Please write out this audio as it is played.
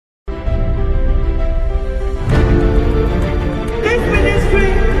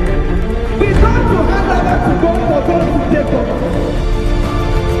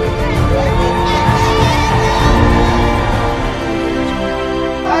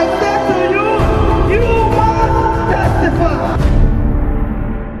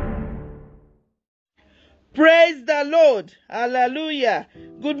the Lord. Hallelujah.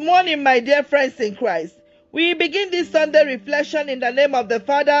 Good morning, my dear friends in Christ. We begin this Sunday reflection in the name of the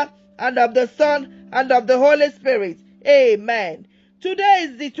Father, and of the Son, and of the Holy Spirit. Amen. Today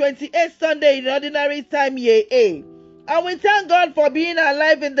is the 28th Sunday in Ordinary Time, year A. And we thank God for being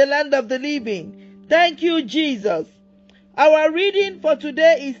alive in the land of the living. Thank you, Jesus. Our reading for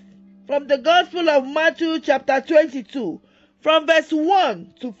today is from the Gospel of Mathew, chapter 22, from verse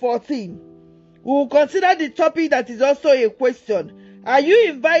 1 to 14. We will consider the topic that is also a question. Are you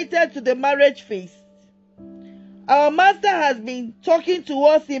invited to the marriage feast? Our Master has been talking to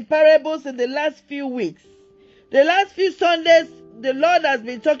us in parables in the last few weeks. The last few Sundays, the Lord has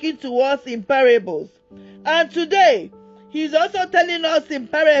been talking to us in parables. And today, He is also telling us in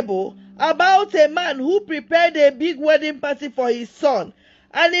parable about a man who prepared a big wedding party for his son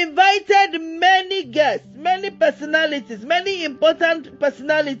and invited many guests, many personalities, many important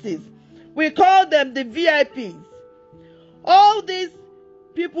personalities. We call them the VIPs. All these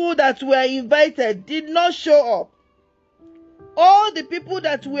people that were invited did not show up. All the people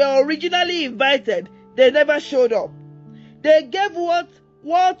that were originally invited, they never showed up. They gave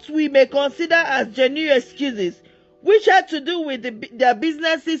what we may consider as genuine excuses, which had to do with their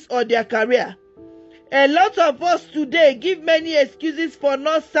businesses or their career. A lot of us today give many excuses for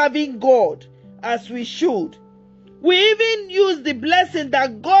not serving God as we should. We even use the blessing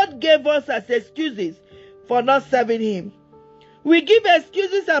that God gave us as excuses for not serving Him. We give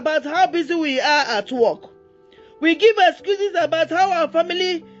excuses about how busy we are at work. We give excuses about how our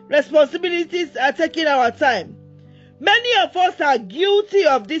family responsibilities are taking our time. Many of us are guilty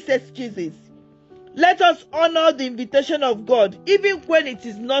of these excuses. Let us honor the invitation of God, even when it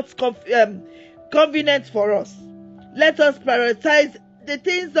is not convenient for us. Let us prioritize the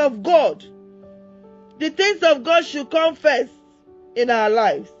things of God. The things of God should come first in our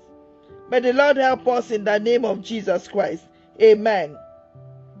lives. May the Lord help us in the name of Jesus Christ. Amen.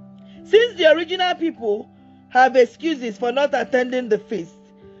 Since the original people have excuses for not attending the feast,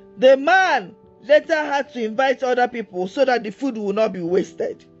 the man later had to invite other people so that the food will not be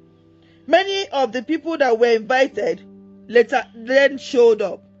wasted. Many of the people that were invited later then showed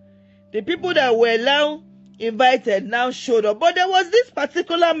up. The people that were now invited now showed up. But there was this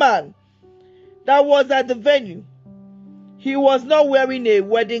particular man that was at the venue. He was not wearing a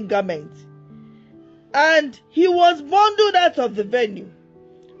wedding garment, and he was bundled out of the venue.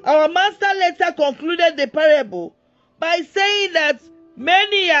 Our Master later concluded the parable by saying that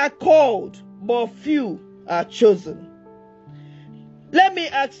many are called, but few are chosen. Let me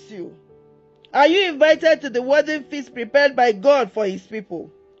ask you, are you invited to the wedding feast prepared by God for His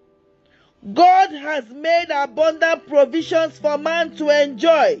people? God has made abundant provisions for man to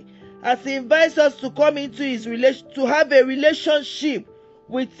enjoy, as He invites us to come into His to have a relationship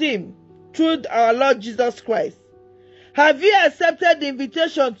with Him through our Lord Jesus Christ. Have you accepted the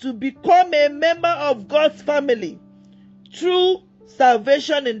invitation to become a member of God's family through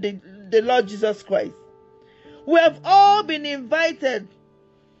salvation in the Lord Jesus Christ? We have all been invited,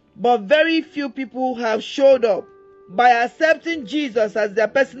 but very few people have showed up by accepting Jesus as their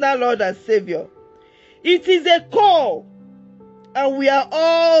personal Lord and Savior. It is a call, and we are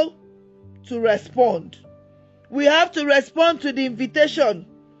all to respond. We have to respond to the invitation,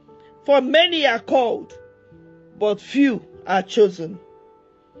 for many are called, but few are chosen.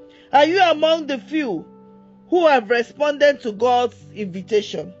 Are you among the few who have responded to God's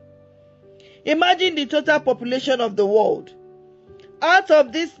invitation? Imagine the total population of the world. Out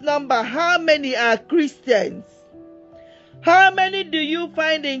of this number, how many are Christians? How many do you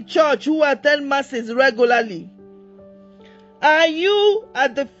find in church who attend masses regularly? Are you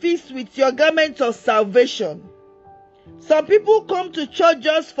at the feast with your garment of salvation? Some people come to church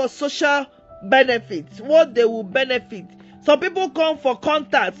just for social benefits, what they will benefit. Some people come for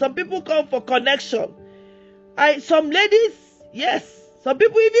contact. Some people come for connection. Some ladies, yes. Some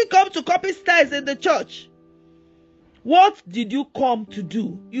people even come to copy styles in the church. What did you come to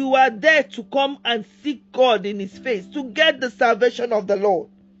do? You are there to come and seek God in His face, to get the salvation of the Lord.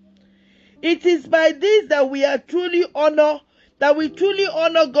 It is by this that we truly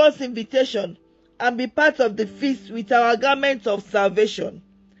honor God's invitation and be part of the feast with our garments of salvation.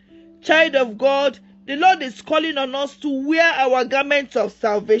 Child of God, the Lord is calling on us to wear our garments of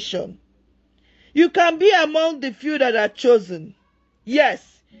salvation. You can be among the few that are chosen.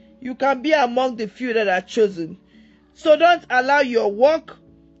 Yes, you can be among the few that are chosen. So don't allow your work,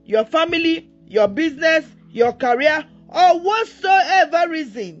 your family, your business, your career, or whatsoever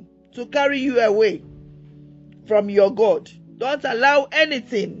reason to carry you away from your God. Don't allow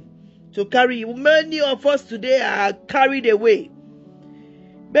anything to carry you. Many of us today are carried away.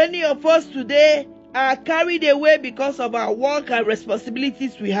 Many of us today are carried away because of our work and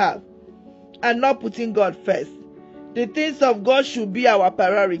responsibilities we have, and not putting God first. The things of God should be our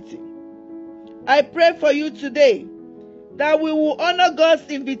priority. I pray for you today that we will honor God's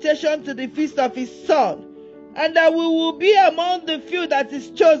invitation to the feast of His Son, and that we will be among the few that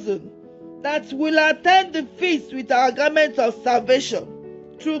is chosen, that will attend the feast with our garments of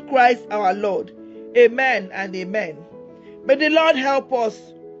salvation through Christ our Lord. Amen and amen. May the Lord help us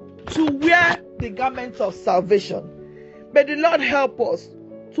to wear the garments of salvation. May the Lord help us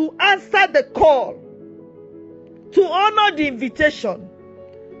to answer the call, to honor the invitation.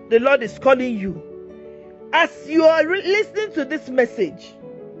 The Lord is calling you. As you are listening to this message,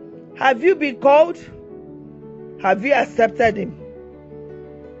 have you been called? Have you accepted Him?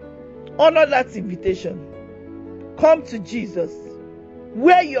 Honor that invitation. Come to Jesus.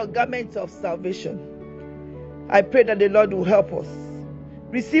 Wear your garments of salvation. I pray that the Lord will help us.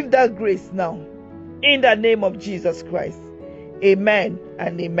 Receive that grace now. In the name of Jesus Christ. Amen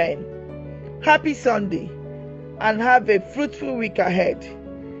and amen. Happy Sunday and have a fruitful week ahead.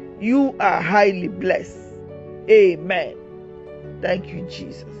 You are highly blessed. Amen. Thank you,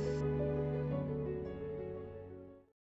 Jesus.